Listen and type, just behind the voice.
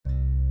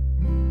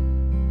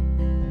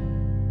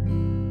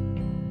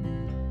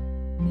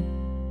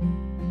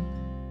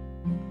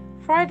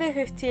Friday,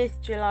 15th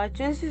July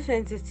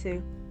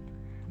 2022.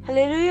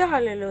 Hallelujah,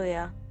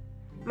 hallelujah.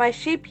 My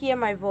sheep hear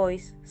my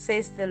voice,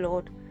 says the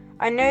Lord.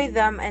 I know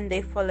them and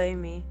they follow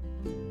me.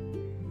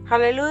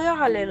 Hallelujah,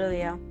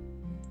 hallelujah.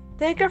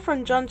 Taken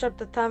from John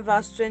chapter 10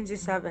 verse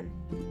 27.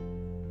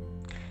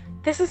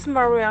 This is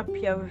Maria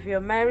Pia with your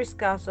Mary's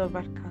Gospel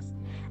podcast.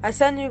 I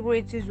send you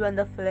greetings,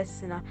 wonderful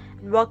listener,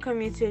 and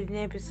welcome you to the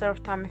new episode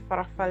of Time with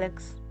Father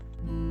Felix.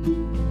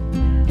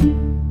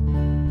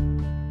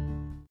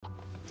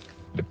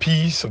 The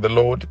peace of the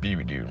Lord be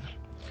with you.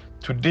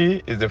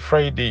 Today is the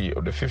Friday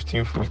of the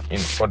 15th week in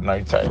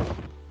Ordinary Time.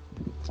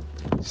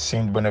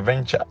 Saint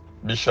Bonaventure,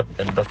 Bishop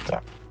and Doctor.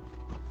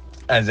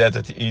 Isaiah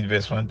 38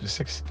 verse 1 to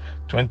 6,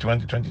 21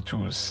 to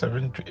 22,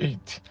 7 to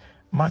 8.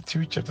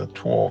 Matthew chapter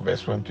 12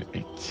 verse 1 to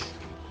 8.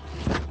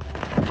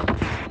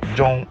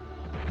 John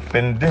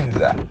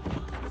Pendenza,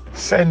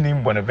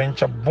 surname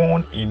Bonaventure,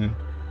 born in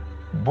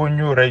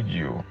Bogno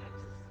Reggio,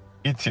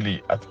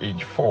 Italy at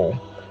age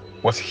 4,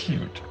 was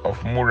healed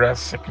of moral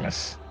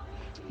sickness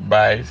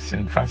by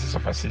St. Francis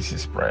of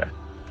Assisi's prayer.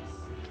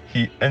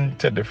 He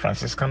entered the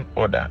Franciscan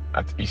order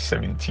at age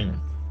 17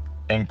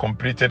 and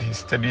completed his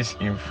studies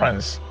in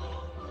France.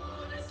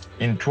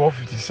 In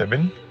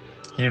 1257,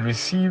 he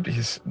received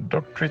his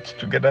doctorate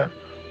together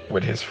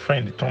with his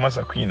friend Thomas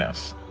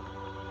Aquinas.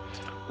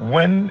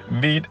 When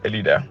made a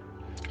leader,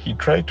 he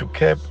tried to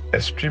curb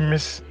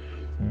extremists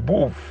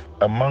both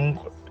among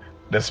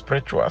the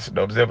spirituals,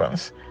 the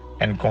observants,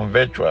 and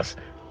convertuals,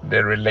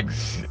 the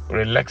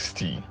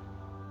relaxity.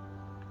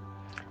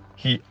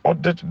 He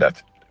ordered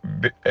that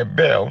a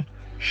bell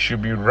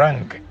should be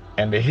rung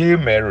and the Hail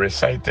Mary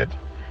recited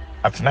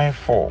at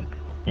nightfall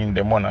in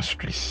the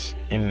monasteries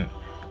in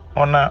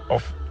honor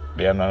of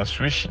the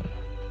Annunciation.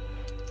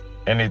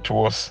 And it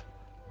was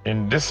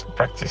in this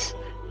practice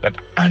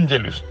that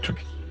Angelus took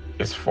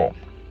its form.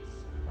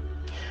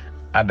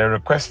 At the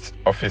request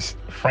of his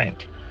friend,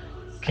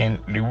 King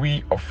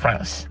Louis of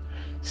France,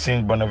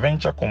 Saint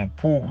Bonaventure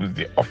composed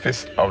the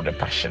office of the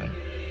Passion.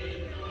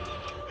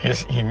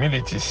 His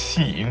humility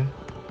seen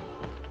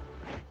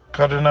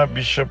Cardinal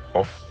Bishop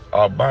of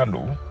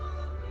Albano,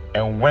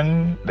 and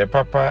when the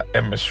Papal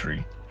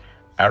emissary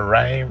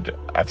arrived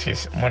at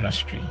his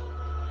monastery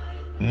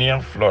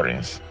near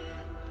Florence,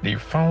 they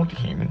found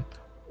him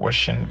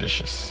washing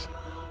dishes.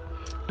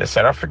 The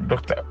seraphic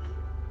doctor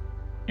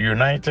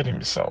united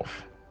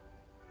himself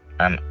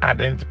an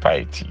ardent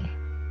piety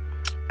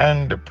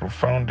and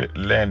profound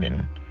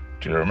learning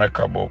to a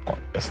remarkable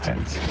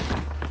extent.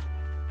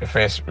 The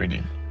first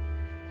reading.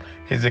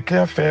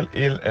 Hezekiah fell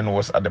ill and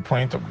was at the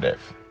point of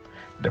death.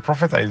 The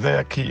prophet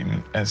Isaiah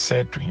came and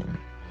said to him,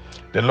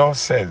 "The Lord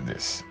says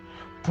this,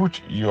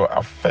 put your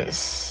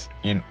affairs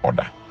in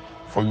order,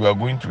 for you are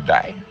going to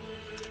die.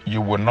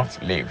 You will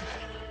not live."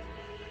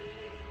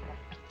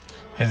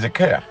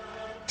 Hezekiah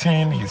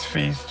turned his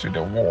face to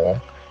the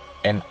wall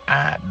and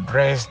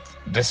addressed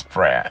this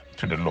prayer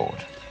to the Lord.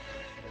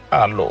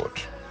 "Our Lord,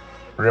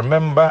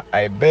 remember,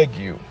 I beg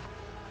you,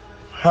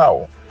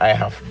 how I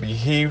have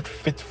behaved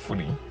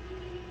faithfully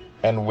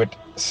and with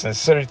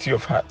sincerity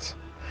of heart."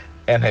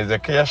 And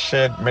Hezekiah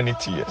shed many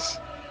tears.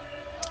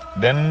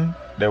 Then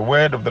the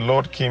word of the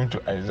Lord came to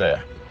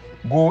Isaiah.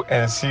 "Go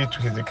and say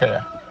to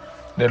Hezekiah,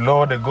 the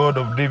Lord, the God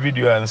of David,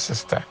 your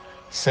ancestor,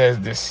 says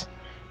this,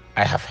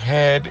 I have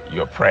heard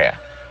your prayer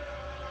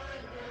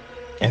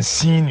and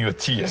seen your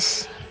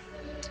tears.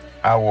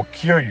 I will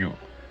cure you.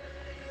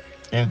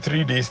 In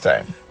 3 days'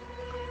 time,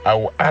 I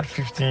will add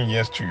 15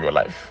 years to your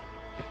life.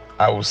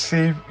 I will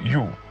save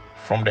you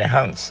from the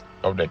hands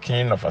of the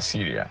king of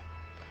Assyria.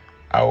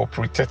 I will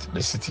protect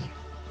the city."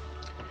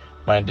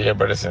 My dear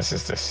brothers and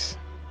sisters,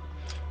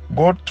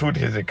 God told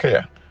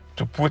Hezekiah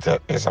to put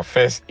his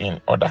affairs in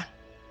order,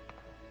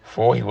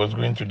 for he was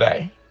going to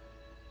die.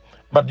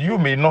 But you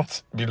may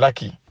not be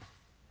lucky,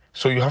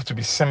 so you have to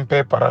be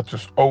semper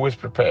paratus, always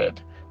prepared,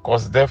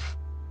 because death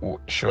will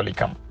surely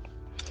come.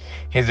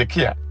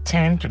 Hezekiah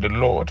turned to the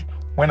Lord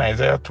when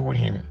Isaiah told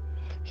him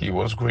he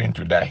was going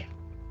to die.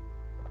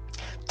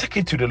 Take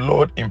it to the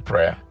Lord in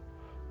prayer.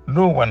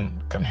 No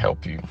one can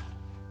help you.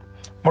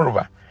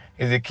 Moreover,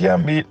 Hezekiah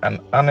made an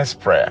honest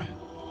prayer.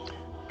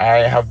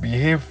 "I have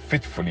behaved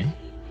faithfully."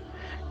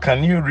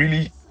 Can you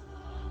really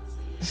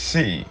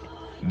say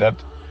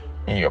that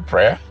in your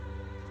prayer?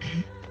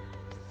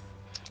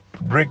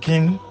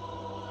 Backing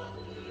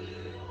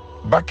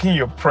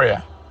your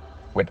prayer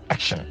with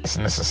action is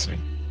necessary.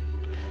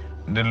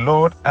 The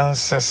Lord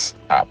answers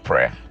our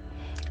prayer.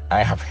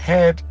 "I have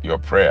heard your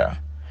prayer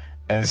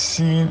and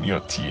seen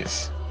your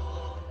tears.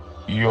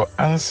 Your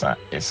answer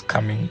is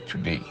coming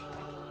today."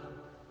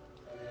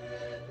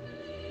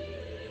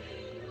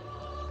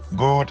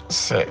 God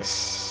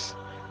says,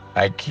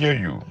 "I cure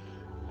you,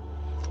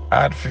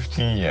 add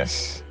 15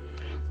 years,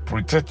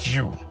 protect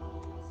you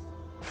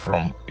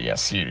from the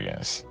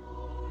Assyrians."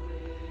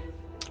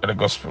 The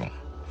Gospel.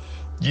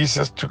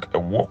 Jesus took a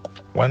walk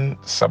one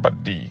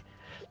Sabbath day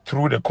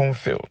through the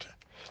cornfield.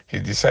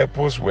 His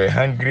disciples were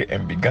hungry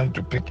and began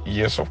to pick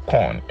ears of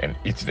corn and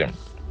eat them.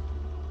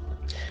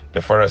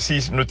 The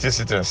Pharisees noticed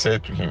it and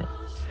said to him,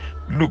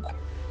 "Look,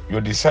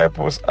 your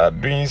disciples are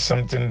doing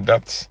something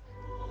that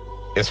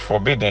is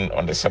forbidden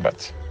on the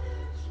Sabbath.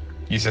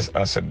 Jesus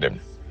answered them,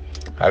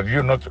 have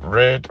you not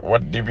read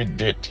what David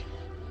did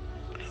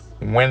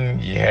when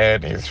he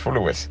heard his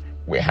followers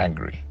were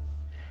hungry?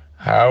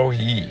 How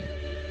he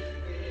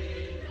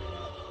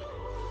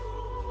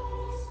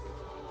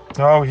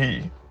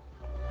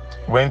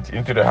went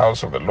into the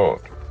house of the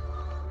Lord,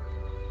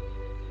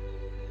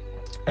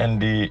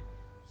 and they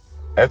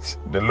ate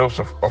the loaves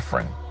of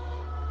offering,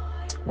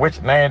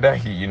 which neither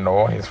he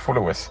nor his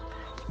followers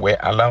were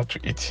allowed to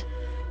eat,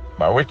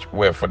 but which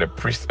were for the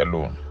priest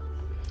alone.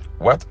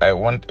 What I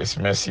want is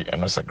mercy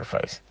and not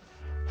sacrifice,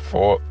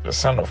 for the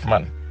Son of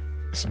Man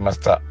is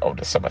master of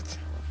the Sabbath.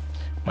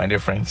 My dear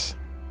friends,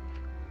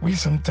 we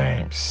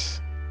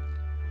sometimes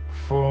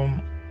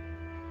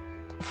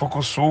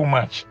focus so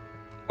much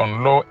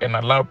on law and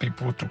allow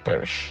people to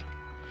perish.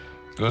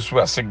 Those who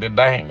are sick, they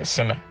die in the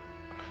sinner.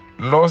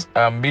 Laws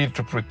are made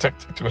to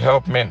protect, to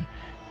help men,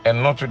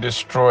 and not to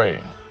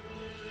destroy.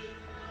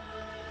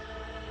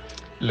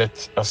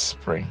 Let us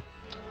pray.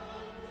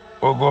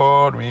 Oh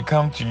God, we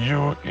come to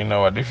you in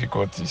our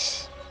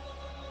difficulties,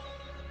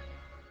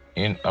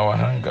 in our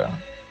hunger.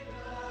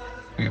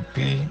 We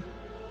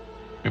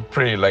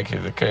pray like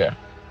Hezekiah,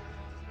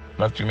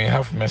 that we may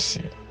have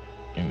mercy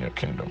in your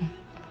kingdom.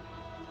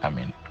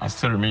 Amen. I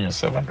still remain your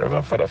servant,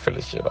 Reverend Father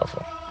Felix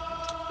Shebafa.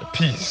 The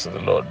peace of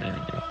the Lord be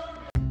with you.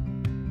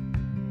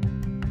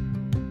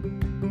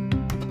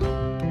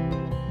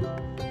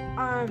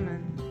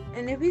 Amen.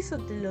 And the peace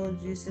of the Lord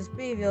Jesus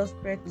be with your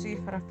spirit too,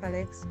 Father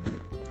Felix.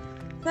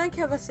 Thank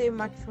you ever so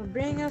much for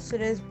bringing us to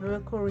these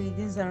biblical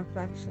readings and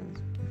reflections.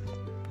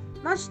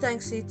 Much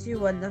thanks to you,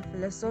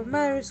 wonderfulest of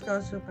Mary's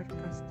Gospel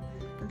Podcast.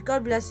 And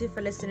God bless you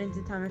for listening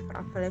to Time with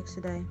Father Felix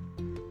today.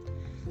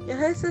 Your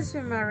hostess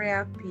is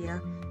Maria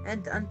Pia,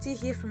 and until you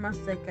hear from us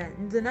again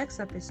in the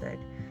next episode,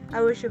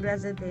 I wish you a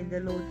blessed day in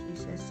the Lord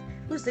Jesus,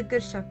 who is the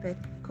Good Shepherd,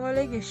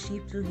 calling his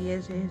sheep to hear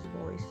his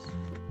voice.